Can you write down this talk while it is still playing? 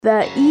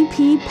The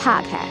EP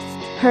Podcast.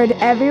 Heard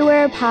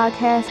everywhere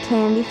podcasts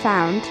can be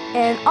found,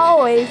 and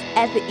always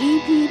at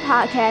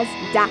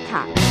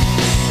theeppodcast.com.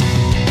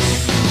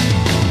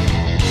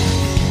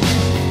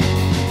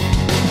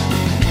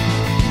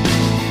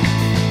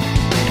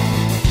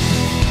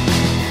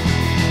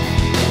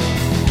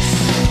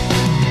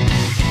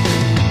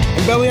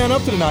 And belly on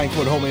up to the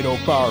 9-foot homemade oak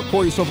bar.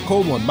 Pour yourself a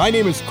cold one. My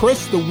name is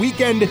Chris. The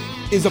weekend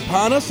is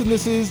upon us, and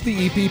this is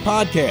the EP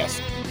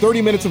Podcast.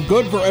 30 minutes of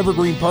good for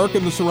Evergreen Park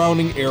and the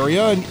surrounding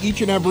area, and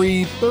each and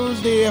every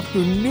Thursday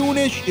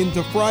afternoonish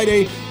into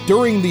Friday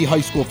during the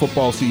high school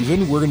football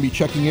season, we're going to be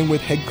checking in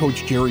with head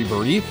coach Jerry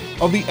Verdi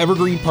of the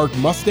Evergreen Park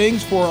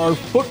Mustangs for our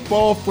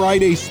Football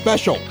Friday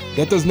special.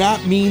 That does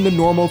not mean the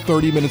normal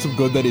 30 minutes of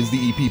good that is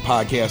the EP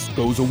Podcast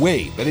goes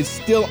away. That is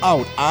still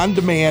out on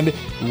demand,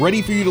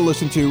 ready for you to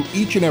listen to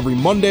each and every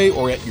Monday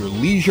or at your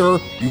leisure.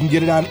 You can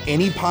get it on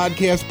any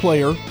podcast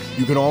player.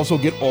 You can also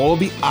get all of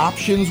the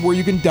options where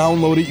you can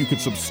download it. You can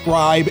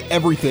subscribe,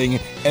 everything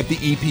at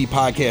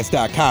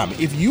theeppodcast.com.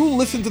 If you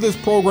listen to this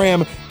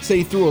program,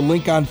 say through a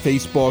link on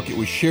Facebook, it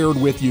was shared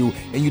with you,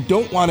 and you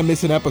don't want to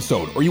miss an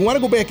episode, or you want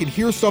to go back and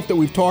hear stuff that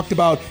we've talked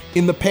about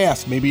in the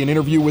past, maybe an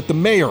interview with the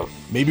mayor,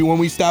 maybe when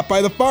we stop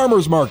by the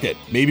farmer's market,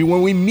 maybe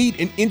when we meet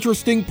an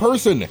interesting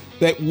person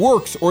that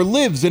works or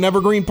lives in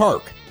Evergreen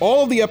Park.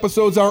 All of the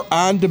episodes are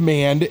on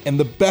demand, and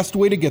the best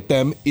way to get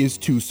them is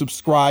to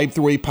subscribe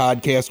through a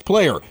podcast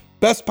player.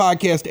 Best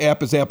podcast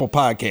app is Apple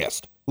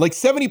Podcast. Like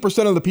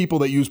 70% of the people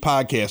that use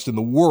podcasts in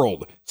the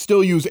world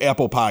still use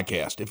Apple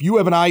Podcast. If you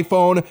have an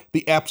iPhone,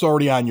 the app's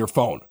already on your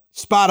phone.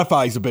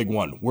 Spotify's a big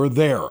one. We're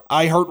there.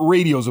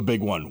 iHeartRadio's a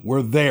big one.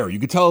 We're there. You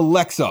can tell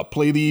Alexa,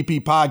 play the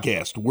EP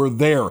Podcast. We're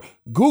there.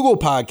 Google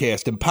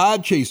Podcast and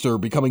Podchaser are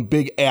becoming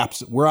big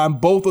apps. We're on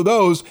both of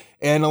those,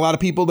 and a lot of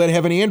people that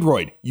have an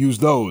Android use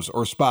those,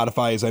 or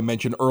Spotify, as I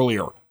mentioned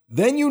earlier.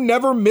 Then you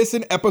never miss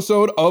an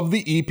episode of the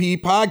EP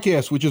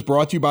Podcast, which is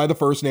brought to you by the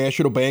First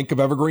National Bank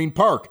of Evergreen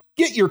Park.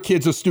 Get your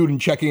kids a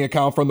student checking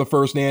account from the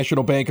First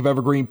National Bank of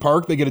Evergreen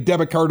Park. They get a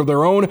debit card of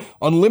their own,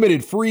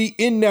 unlimited free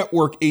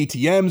in-network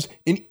ATMs,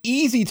 an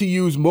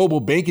easy-to-use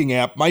mobile banking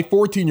app. My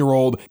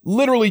 14-year-old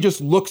literally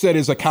just looks at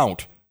his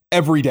account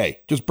every day,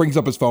 just brings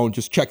up his phone,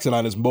 just checks it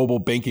on his mobile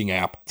banking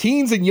app.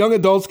 Teens and young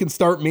adults can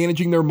start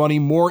managing their money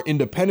more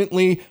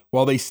independently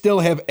while they still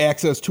have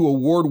access to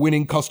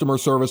award-winning customer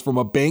service from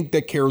a bank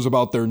that cares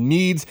about their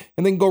needs,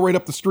 and then go right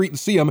up the street and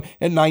see them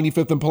at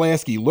 95th and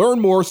Pulaski.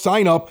 Learn more,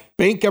 sign up,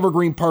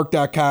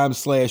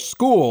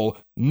 bankevergreenpark.com/school.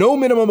 No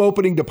minimum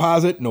opening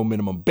deposit, no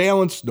minimum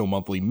balance, no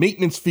monthly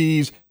maintenance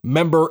fees.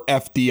 Member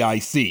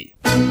FDIC.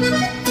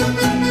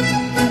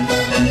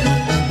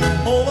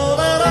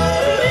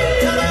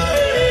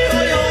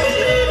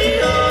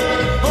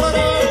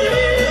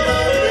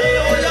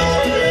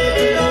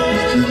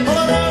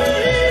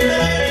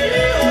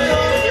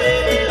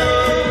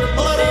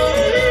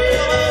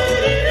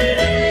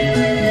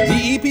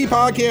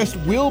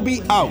 Podcast will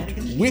be out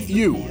with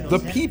you, the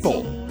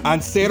people,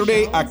 on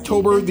Saturday,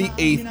 October the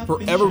 8th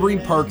for Evergreen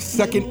Park's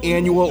second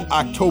annual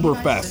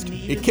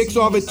Oktoberfest. It kicks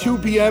off at 2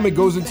 p.m. It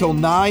goes until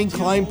 9,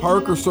 Klein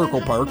Park or Circle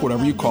Park,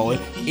 whatever you call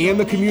it, and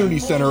the community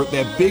center,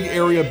 that big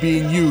area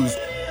being used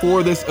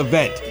for this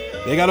event.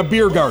 They got a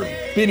beer garden.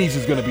 Binny's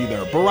is going to be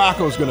there.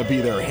 Baracco's going to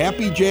be there.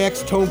 Happy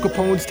Jack's, Tone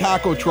Capone's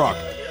taco truck.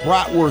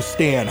 Bratwurst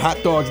stand,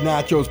 hot dogs,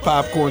 nachos,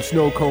 popcorn,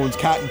 snow cones,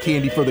 cotton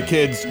candy for the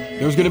kids.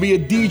 There's going to be a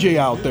DJ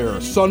out there.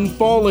 Sun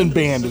Fallen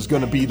Band is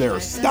going to be there.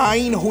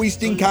 Stein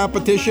hoisting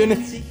competition.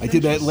 I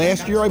did that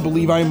last year. I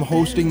believe I'm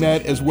hosting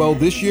that as well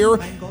this year.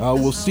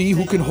 We'll see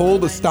who can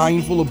hold a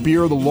stein full of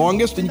beer the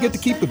longest, and you get to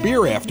keep the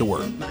beer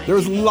afterward.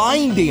 There's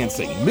line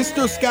dancing,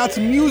 Mr. Scott's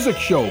music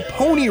show,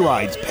 pony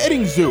rides,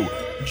 petting zoo,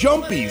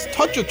 jumpies,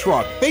 touch a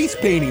truck, face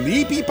painting.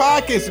 The EP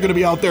Podcast is going to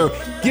be out there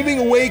giving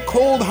away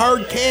cold,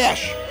 hard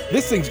cash.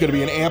 This thing's going to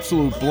be an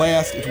absolute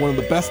blast. It's one of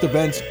the best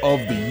events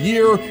of the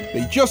year.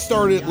 They just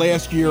started it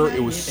last year.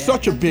 It was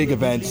such a big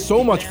event,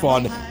 so much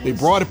fun. They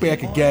brought it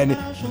back again.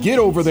 Get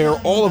over there,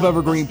 all of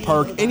Evergreen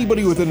Park,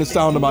 anybody within the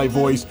sound of my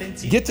voice,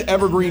 get to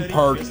Evergreen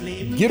Park,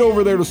 get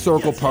over there to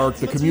Circle Park,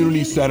 the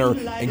community center,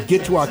 and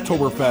get to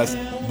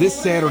Oktoberfest this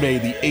Saturday,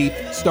 the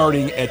 8th,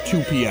 starting at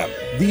 2 p.m.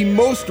 The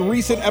most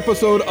recent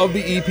episode of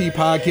the EP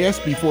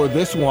Podcast before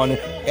this one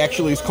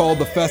actually is called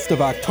The Fest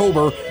of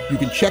October. You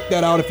can check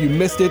that out if you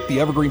missed it.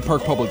 The Evergreen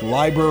Park Public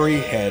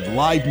Library had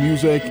live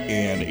music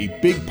and a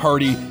big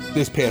party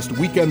this past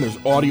weekend. There's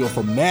audio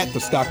from that. The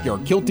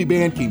Stockyard Kilty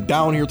Band came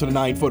down here to the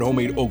 9-foot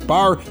homemade oak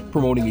bar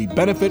promoting a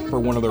benefit for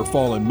one of their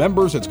fallen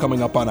members. It's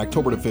coming up on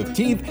October the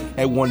 15th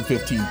at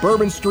 115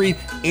 Bourbon Street.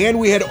 And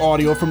we had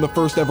audio from the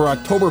first ever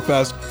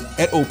Oktoberfest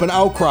at Open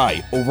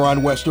Outcry over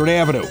on Western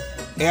Avenue.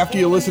 After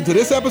you listen to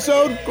this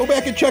episode, go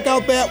back and check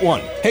out that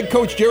one. Head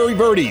coach Jerry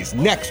Verdi's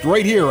next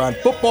right here on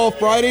Football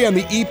Friday on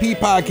the EP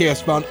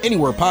Podcast, found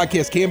anywhere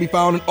podcasts can be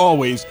found, and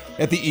always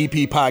at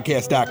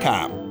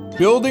theeppodcast.com.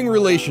 Building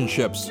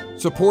relationships,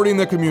 supporting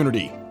the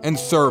community, and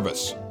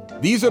service.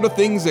 These are the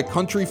things that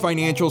Country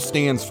Financial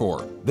stands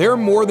for. They're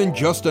more than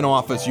just an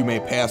office you may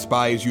pass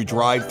by as you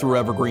drive through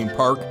Evergreen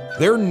Park.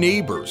 They're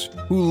neighbors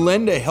who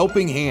lend a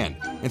helping hand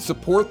and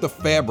support the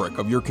fabric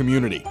of your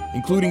community,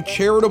 including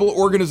charitable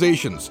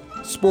organizations,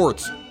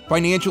 sports,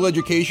 financial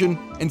education,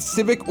 and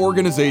civic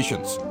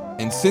organizations.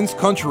 And since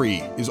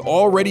Country is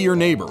already your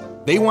neighbor,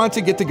 they want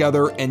to get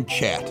together and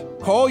chat.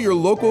 Call your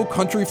local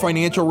Country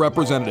Financial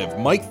representative,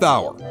 Mike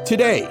Thauer,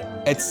 today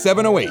at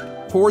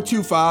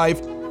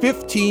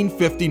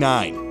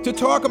 708-425-1559 to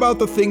talk about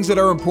the things that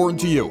are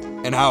important to you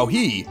and how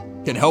he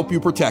can help you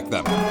protect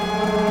them.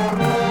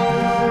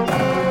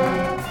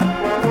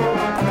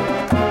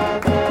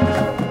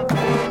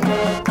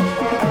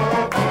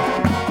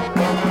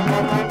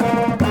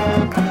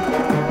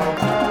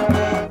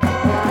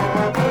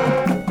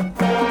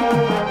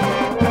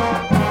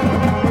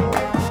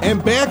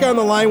 And back on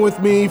the line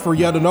with me for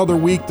yet another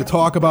week to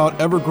talk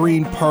about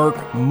Evergreen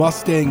Park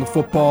Mustang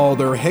football,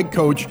 their head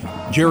coach,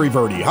 Jerry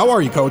Verdi. How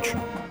are you, Coach?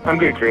 I'm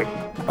good, Chris.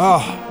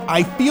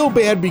 I feel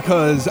bad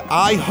because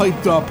I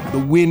hyped up the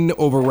win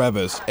over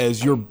Revis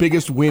as your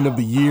biggest win of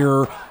the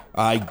year.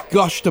 I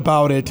gushed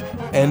about it,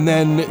 and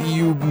then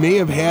you may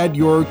have had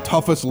your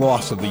toughest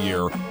loss of the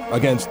year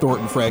against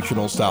Thornton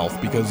Fractional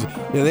South because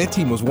that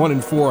team was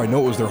 1-4. I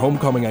know it was their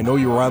homecoming. I know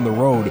you were on the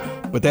road,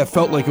 but that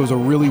felt like it was a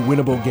really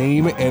winnable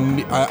game,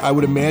 and I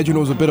would imagine it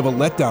was a bit of a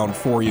letdown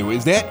for you.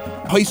 Is that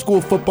high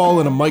school football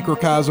in a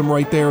microcosm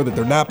right there, that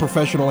they're not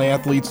professional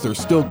athletes, they're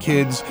still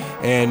kids,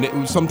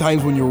 and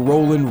sometimes when you're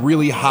rolling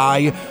really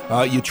high,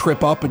 you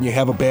trip up and you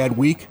have a bad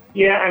week?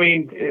 Yeah, I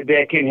mean,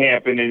 that can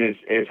happen, and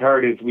as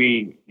hard as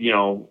we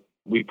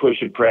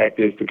push at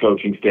practice, the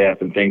coaching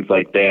staff and things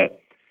like that,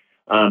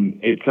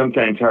 it's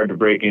sometimes hard to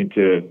break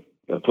into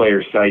a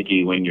player's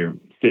psyche when you're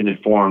sitting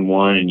at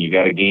 4-1 and you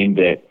got a game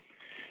that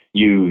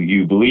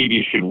you believe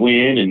you should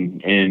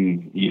win,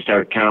 and you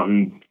start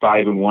counting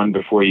 5-1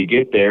 before you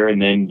get there,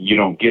 and then you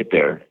don't get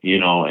there,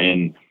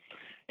 and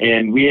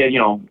we had,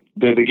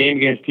 the game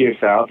against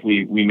TF South,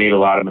 we made a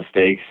lot of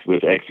mistakes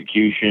with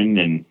execution,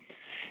 and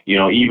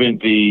even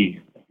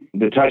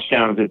the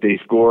touchdowns that they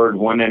scored,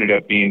 one ended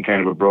up being kind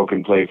of a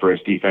broken play for us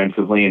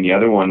defensively, and the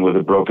other one was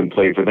a broken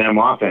play for them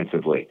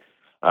offensively,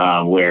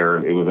 where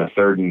it was a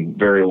third and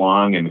very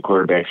long, and the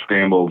quarterback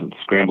scrambled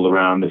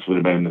around. This would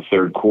have been in the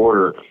third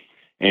quarter,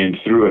 and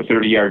threw a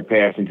 30-yard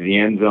pass into the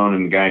end zone,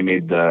 and the guy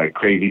made the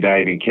crazy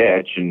diving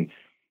catch. And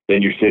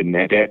then you're sitting,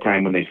 at that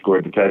time when they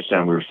scored the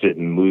touchdown, we were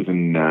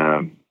losing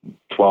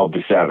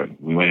 12-7.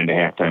 We went into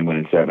halftime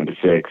winning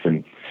 7-6,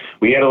 and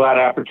we had a lot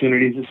of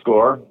opportunities to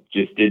score,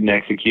 just didn't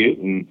execute.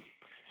 And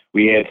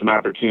we had some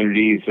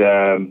opportunities,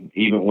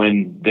 even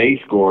when they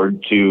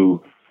scored,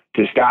 to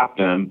stop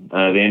them.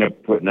 They ended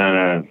up putting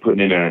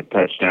in a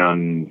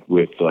touchdown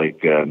with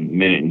like a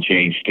minute and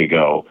change to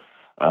go.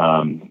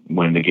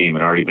 When the game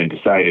had already been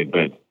decided.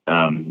 But,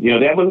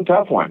 that was a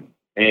tough one.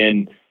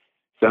 And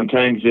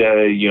sometimes,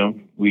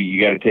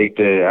 you got to take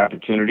the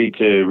opportunity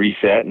to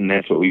reset, and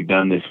that's what we've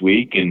done this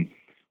week. And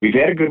we've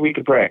had a good week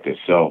of practice.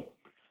 So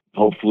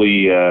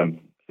hopefully the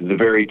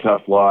very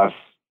tough loss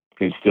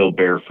can still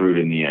bear fruit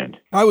in the end.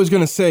 I was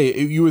going to say,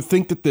 you would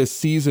think that this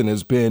season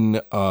has been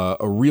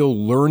a real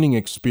learning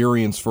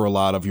experience for a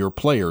lot of your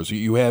players.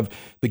 You have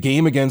the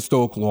game against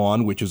Oak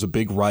Lawn, which is a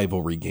big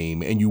rivalry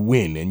game, and you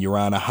win, and you're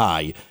on a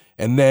high.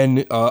 And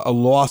then a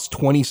loss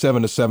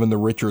 27-7 to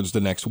Richards the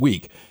next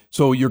week.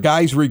 So your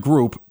guys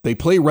regroup, they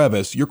play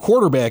Revis. Your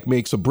quarterback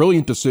makes a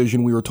brilliant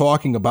decision. We were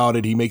talking about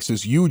it. He makes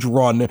this huge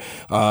run,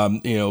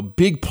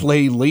 big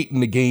play late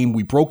in the game.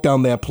 We broke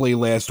down that play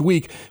last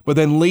week. But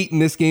then late in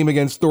this game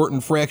against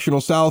Thornton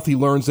Fractional South, he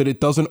learns that it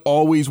doesn't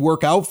always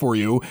work out for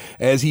you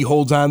as he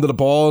holds on to the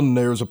ball, and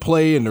there's a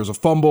play and there's a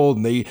fumble,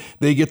 and they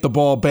get the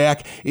ball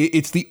back.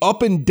 It's the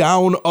up and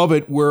down of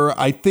it where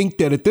I think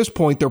that at this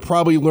point they're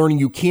probably learning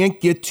you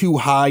can't get too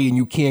high and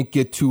you can't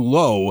get too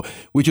low,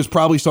 which is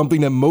probably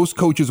something that most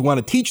coaches want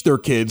to teach their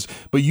kids.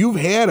 But you've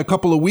had a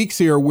couple of weeks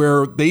here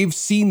where they've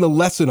seen the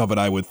lesson of it,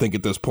 I would think,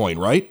 at this point,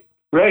 right?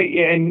 Right,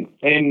 and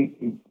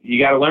you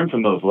got to learn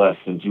from those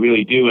lessons. You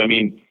really do. I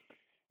mean,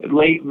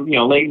 late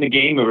in the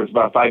game, there was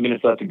about 5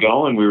 minutes left to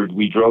go, and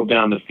we drove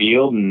down the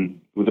field, and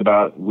with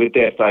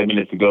that 5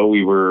 minutes to go,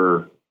 we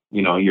were,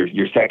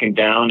 you're second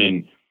down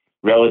and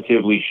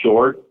relatively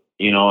short,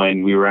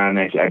 and we were on,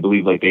 I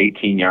believe, like the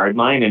 18-yard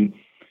line, and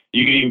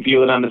you could even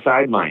feel it on the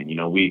sideline.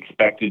 We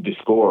expected to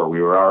score.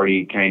 We were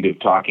already kind of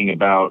talking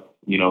about,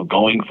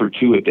 going for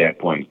two at that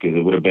point, because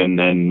it would have been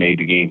then made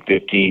the game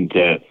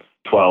 15-12,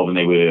 and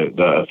they would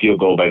the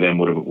field goal by them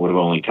would have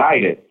only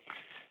tied it.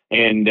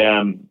 And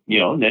then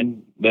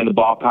the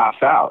ball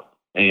pops out.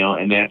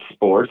 And that's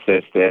sports.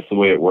 That's the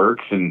way it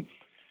works. And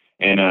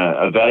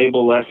a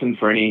valuable lesson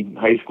for any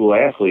high school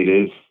athlete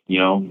is,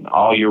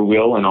 all your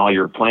will and all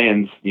your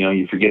plans.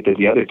 You forget that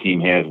the other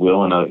team has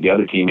will and the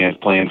other team has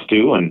plans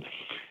too.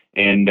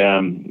 And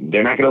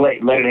they're not going to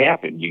let it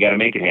happen. You got to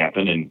make it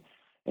happen,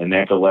 and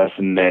that's a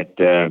lesson that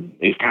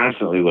is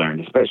constantly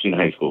learned, especially in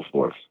high school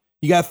sports.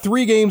 You got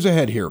 3 games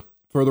ahead here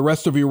for the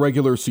rest of your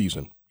regular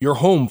season. You're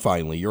home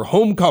finally. You're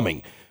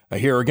homecoming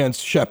here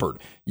against Shepherd.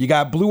 You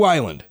got Blue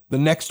Island the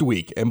next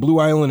week, and Blue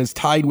Island is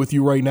tied with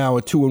you right now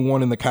at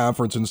 2-1 in the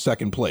conference in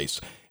second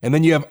place. And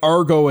then you have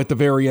Argo at the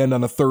very end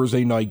on a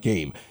Thursday night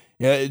game.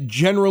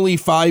 Generally,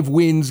 5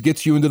 wins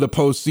gets you into the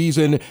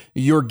postseason.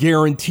 You're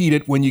guaranteed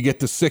it when you get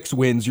to 6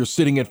 wins. You're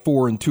sitting at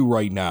 4-2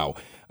 right now.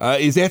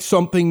 Is that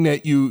something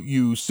that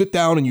you sit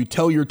down and you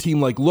tell your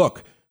team, like,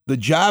 look, the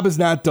job is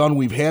not done.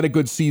 We've had a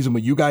good season,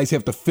 but you guys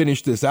have to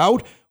finish this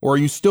out? Or are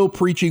you still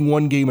preaching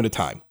one game at a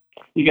time?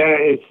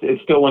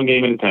 It's still one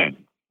game at a time.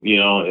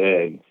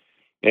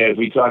 As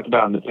we talked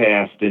about in the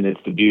past, and it's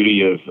the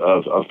beauty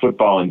of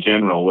football in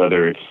general,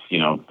 whether it's,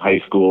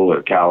 high school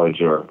or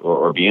college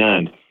or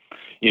beyond,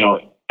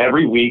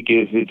 every week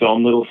is its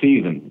own little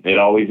season. It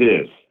always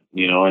is,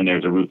 and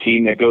there's a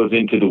routine that goes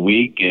into the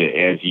week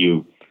as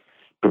you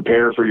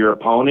prepare for your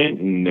opponent,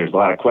 and there's a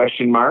lot of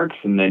question marks,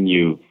 and then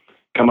you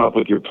come up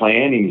with your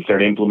plan and you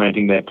start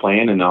implementing that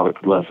plan, and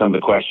some of the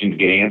questions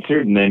get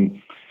answered, and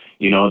then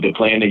the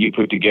plan that you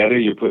put together,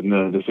 you're putting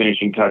the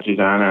finishing touches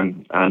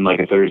on like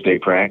a Thursday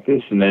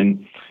practice, and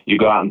then you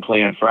go out and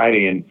play on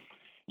Friday, and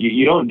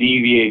you don't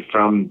deviate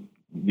from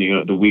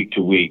the week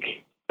to week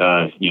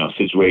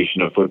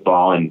situation of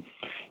football, and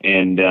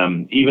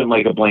even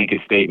like a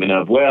blanket statement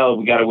of, well,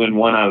 we got to win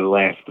 1 out of the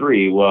last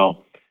 3.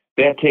 Well,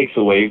 that takes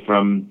away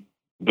from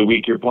the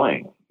week you're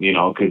playing,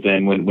 because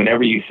then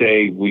whenever you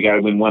say we got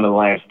to win 1 of the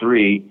last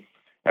 3,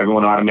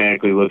 everyone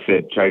automatically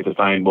tries to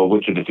find, well,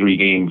 which of the 3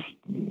 games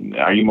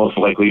are you most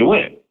likely to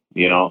win,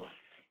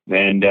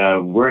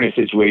 And we're in a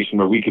situation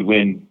where we could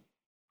win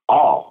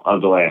all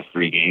of the last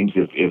 3 games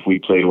if we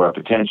play to our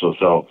potential.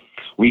 So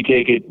we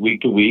take it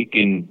week to week,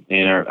 and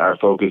our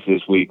focus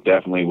this week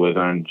definitely was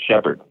on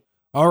Shepherd.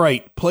 All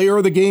right, player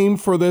of the game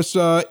for this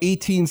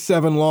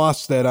 18-7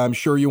 loss that I'm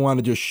sure you want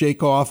to just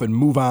shake off and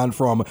move on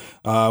from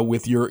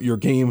with your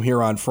game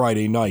here on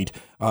Friday night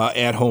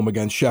at home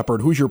against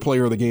Shepherd. Who's your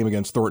player of the game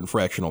against Thornton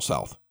Fractional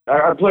South?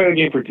 Our player of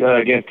the game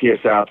against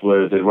TF South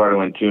was Eduardo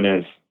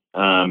Antunes.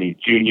 He's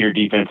junior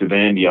defensive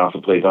end. He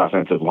also plays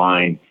offensive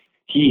line.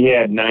 He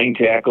had 9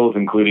 tackles,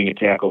 including a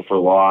tackle for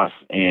loss,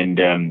 and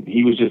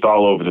he was just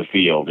all over the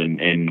field, and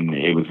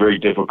it was very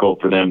difficult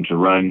for them to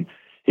run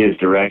his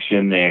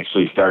direction. They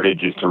actually started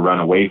just to run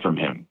away from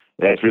him.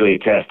 That's really a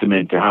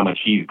testament to how much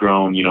he's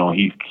grown.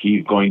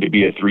 He's going to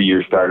be a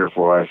 3-year starter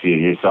for us.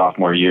 His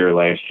sophomore year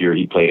last year,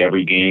 he played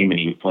every game, and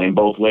he was playing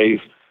both ways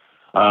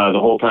the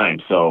whole time.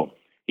 So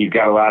he's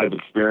got a lot of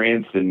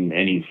experience, and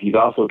he's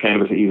also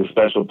he's a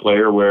special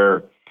player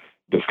where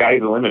the sky's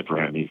the limit for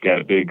him. He's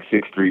got a big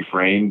 6'3"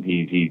 frame.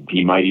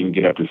 He might even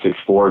get up to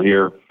 6'4"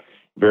 here.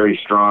 Very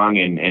strong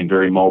and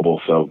very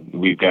mobile. So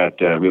we've got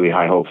really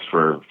high hopes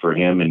for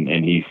him,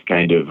 and he's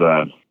starting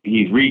to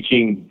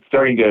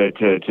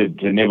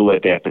nibble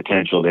at that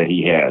potential that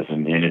he has,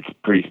 and it's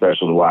pretty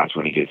special to watch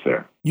when he gets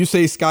there. You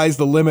say sky's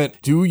the limit.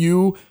 Do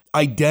you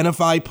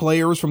identify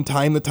players from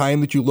time to time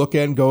that you look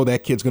at and go,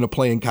 that kid's going to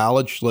play in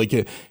college? Like,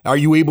 are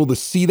you able to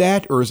see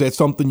that, or is that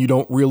something you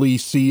don't really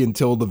see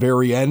until the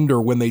very end,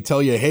 or when they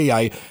tell you,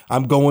 hey,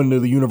 I'm going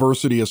to the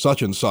university of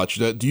such and such?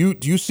 Do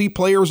you see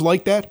players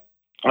like that?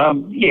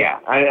 Yeah.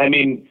 I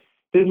mean,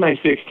 this is my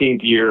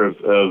 16th year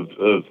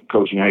of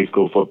coaching high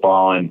school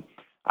football, and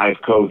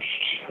I've coached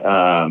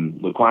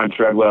Laquan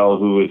Treadwell,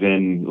 who was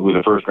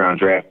a first-round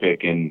draft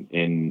pick in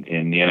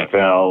the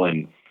NFL,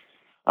 and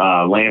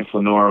Lance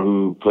Lenore,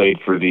 who played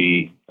for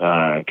the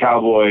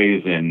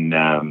Cowboys, and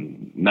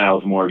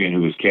Niles Morgan,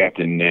 who was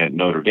captain at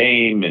Notre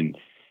Dame, and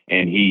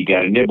he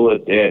got a nibble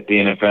at the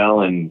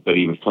NFL, but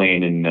he was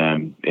playing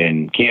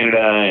in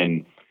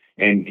Canada,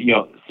 and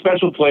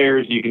special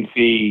players you can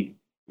see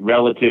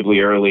relatively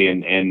early,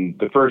 and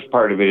the first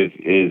part of it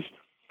is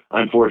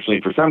unfortunately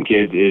for some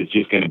kids is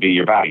just going to be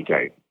your body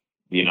type.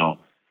 You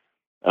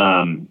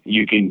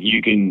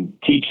can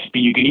teach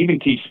speed. You can even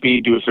teach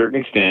speed to a certain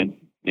extent,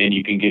 and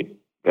you can get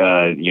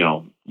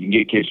you can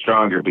get kids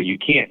stronger, but you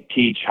can't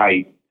teach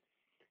height,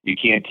 you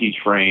can't teach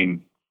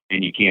frame,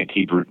 and you can't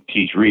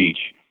teach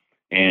reach.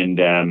 And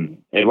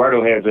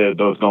Eduardo has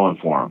those going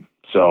for him.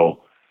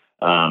 So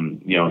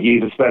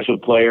he's a special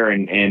player,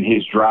 and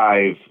his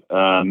drive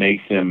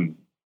makes him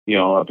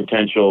a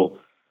potential,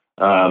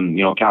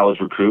 college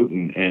recruit,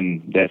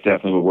 and that's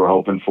definitely what we're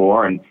hoping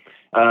for. And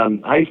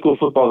high school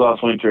football is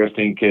also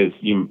interesting because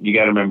you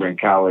got to remember in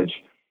college,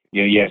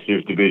 yes,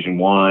 there's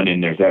Division I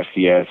and there's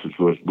FCS,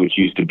 which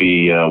used to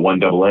be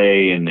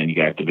 1AA, and then you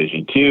got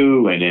Division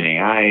II and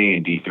NAIA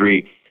and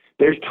D3.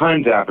 There's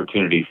tons of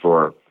opportunity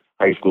for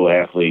high school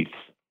athletes,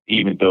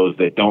 even those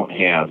that don't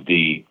have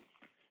the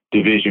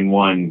Division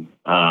I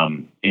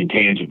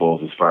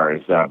intangibles as far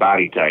as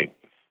body type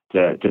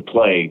to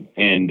play.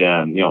 And,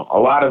 a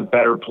lot of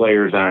better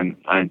players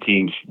on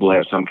teams will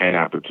have some kind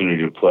of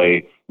opportunity to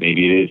play.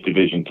 Maybe it is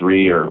Division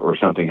III or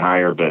something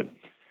higher. But,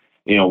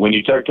 when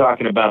you start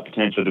talking about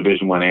potential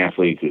Division I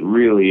athletes, it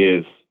really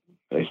is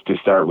to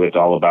start with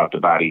all about the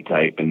body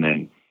type. And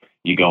then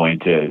you go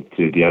into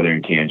the other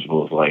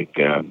intangibles like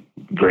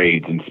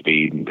grades and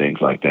speed and things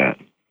like that.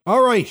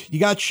 All right. You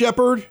got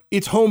Shepherd.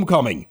 It's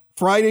homecoming.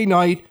 Friday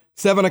night,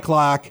 7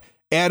 o'clock.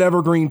 at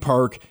Evergreen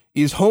Park.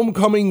 Is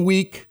homecoming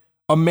week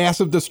a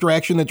massive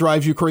distraction that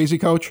drives you crazy,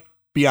 Coach?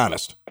 Be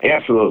honest.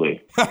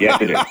 Absolutely.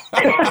 Yes, it is.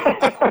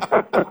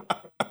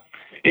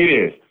 It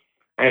is.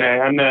 And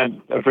I'm not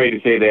afraid to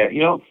say that.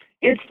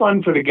 It's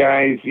fun for the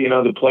guys,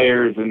 the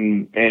players,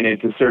 and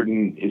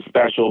it's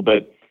special.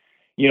 But,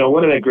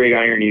 one of the great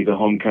ironies of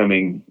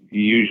homecoming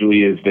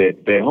usually is that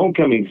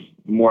homecoming's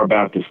more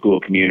about the school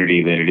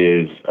community than it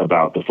is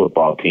about the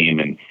football team.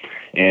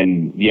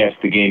 And yes,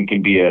 the game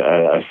can be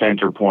a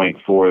center point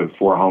for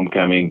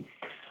homecoming.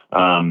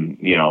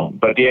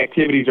 But the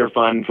activities are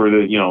fun for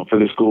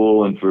the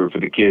school and for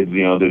the kids,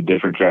 the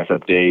different dress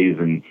up days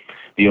and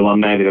the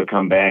alumni that'll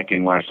come back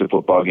and watch the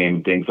football game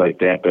and things like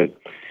that. But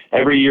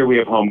every year we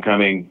have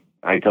homecoming,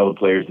 I tell the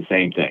players the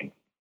same thing.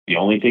 The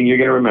only thing you're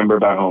going to remember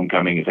about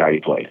homecoming is how you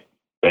played.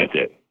 That's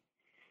it.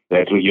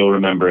 That's what you'll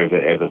remember as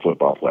a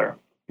football player,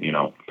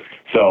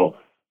 So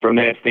from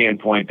that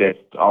standpoint, that's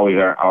always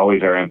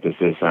our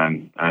emphasis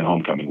on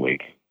homecoming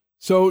week.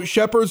 So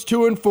Shepherd's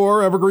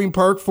 2-4, Evergreen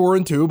Park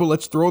 4-2, but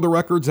let's throw the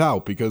records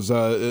out because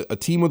a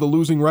team with a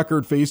losing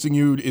record facing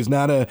you is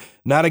not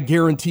a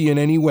guarantee in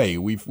any way.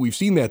 We've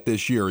seen that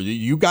this year.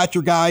 You got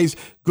your guys,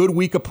 good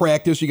week of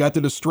practice. You got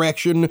the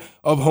distraction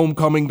of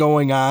homecoming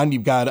going on.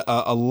 You've got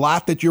a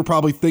lot that you're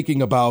probably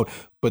thinking about.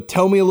 But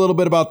tell me a little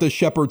bit about this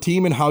Shepherd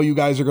team and how you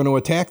guys are going to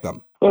attack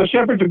them. Well,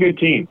 Shepherd's a good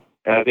team.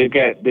 They've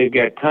got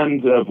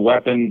tons of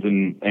weapons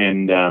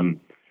and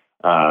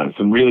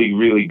some really,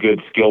 really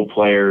good skill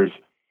players.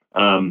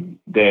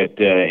 That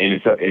in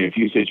a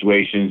few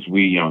situations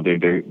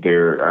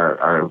there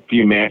are a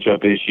few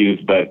matchup issues,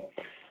 but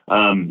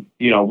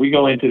we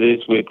go into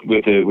this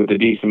with a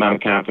decent amount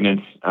of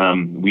confidence.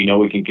 We know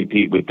we can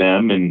compete with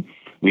them, and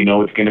we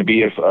know it's going to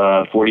be a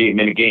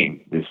 48-minute game.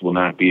 This will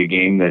not be a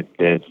game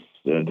that's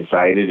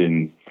decided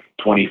in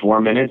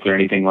 24 minutes or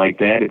anything like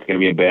that. It's going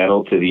to be a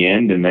battle to the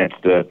end, and that's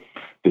the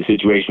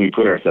situation we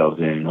put ourselves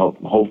in.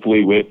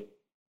 Hopefully, with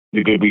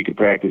the good week of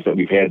practice that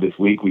we've had this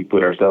week, we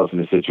put ourselves in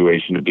a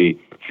situation to be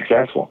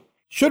successful.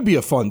 Should be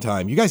a fun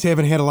time. You guys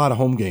haven't had a lot of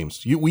home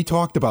games. We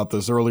talked about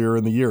this earlier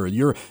in the year.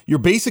 You're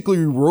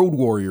basically road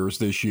warriors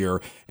this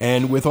year,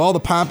 and with all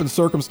the pomp and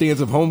circumstance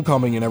of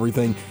homecoming and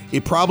everything,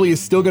 it probably is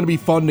still going to be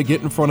fun to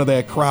get in front of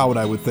that crowd,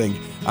 I would think,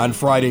 on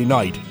Friday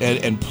night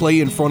and play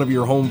in front of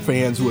your home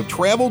fans who have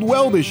traveled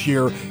well this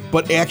year,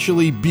 but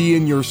actually be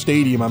in your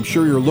stadium. I'm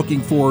sure you're looking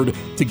forward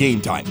to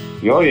game time.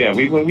 Oh yeah,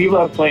 we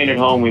love playing at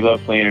home. We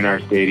love playing in our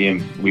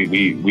stadium.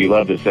 We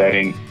love the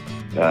setting.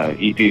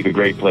 EP is a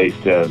great place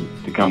to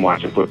come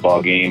watch a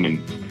football game, and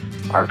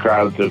our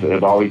crowds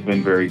have always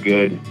been very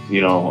good,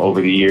 over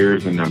the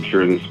years, and I'm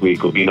sure this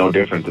week will be no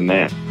different than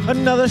that.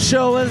 Another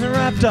show is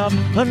wrapped up,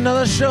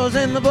 another show's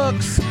in the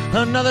books,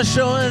 another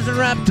show is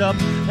wrapped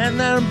up, and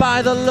then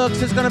by the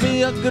looks it's gonna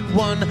be a good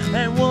one,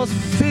 and we'll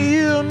see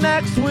you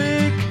next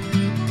week.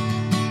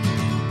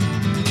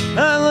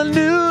 And the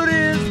nude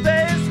is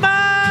basement,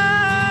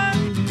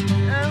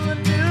 and the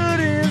nude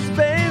is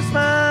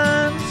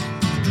basement.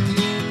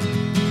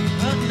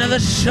 Another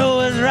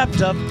show is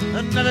wrapped up,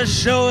 another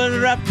show is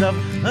wrapped up,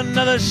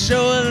 another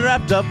show is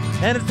wrapped up,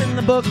 and it's in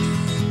the books.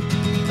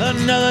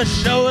 Another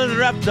show is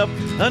wrapped up,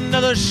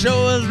 another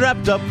show is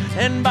wrapped up,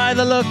 and by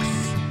the looks,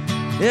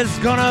 it's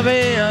gonna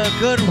be a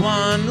good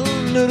one.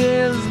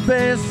 Nudist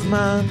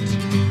Basement,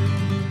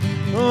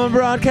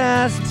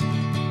 broadcast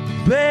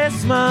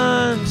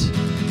basement,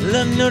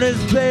 the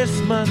Nudist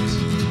Basement,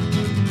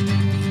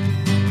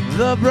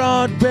 the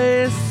broad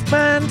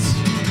basement.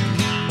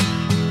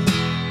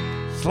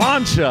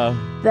 Slancha.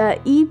 The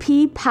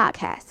EP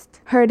Podcast.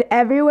 Heard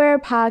everywhere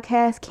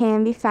podcasts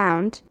can be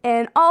found,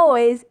 and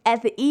always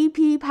at the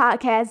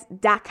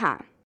eppodcast.com.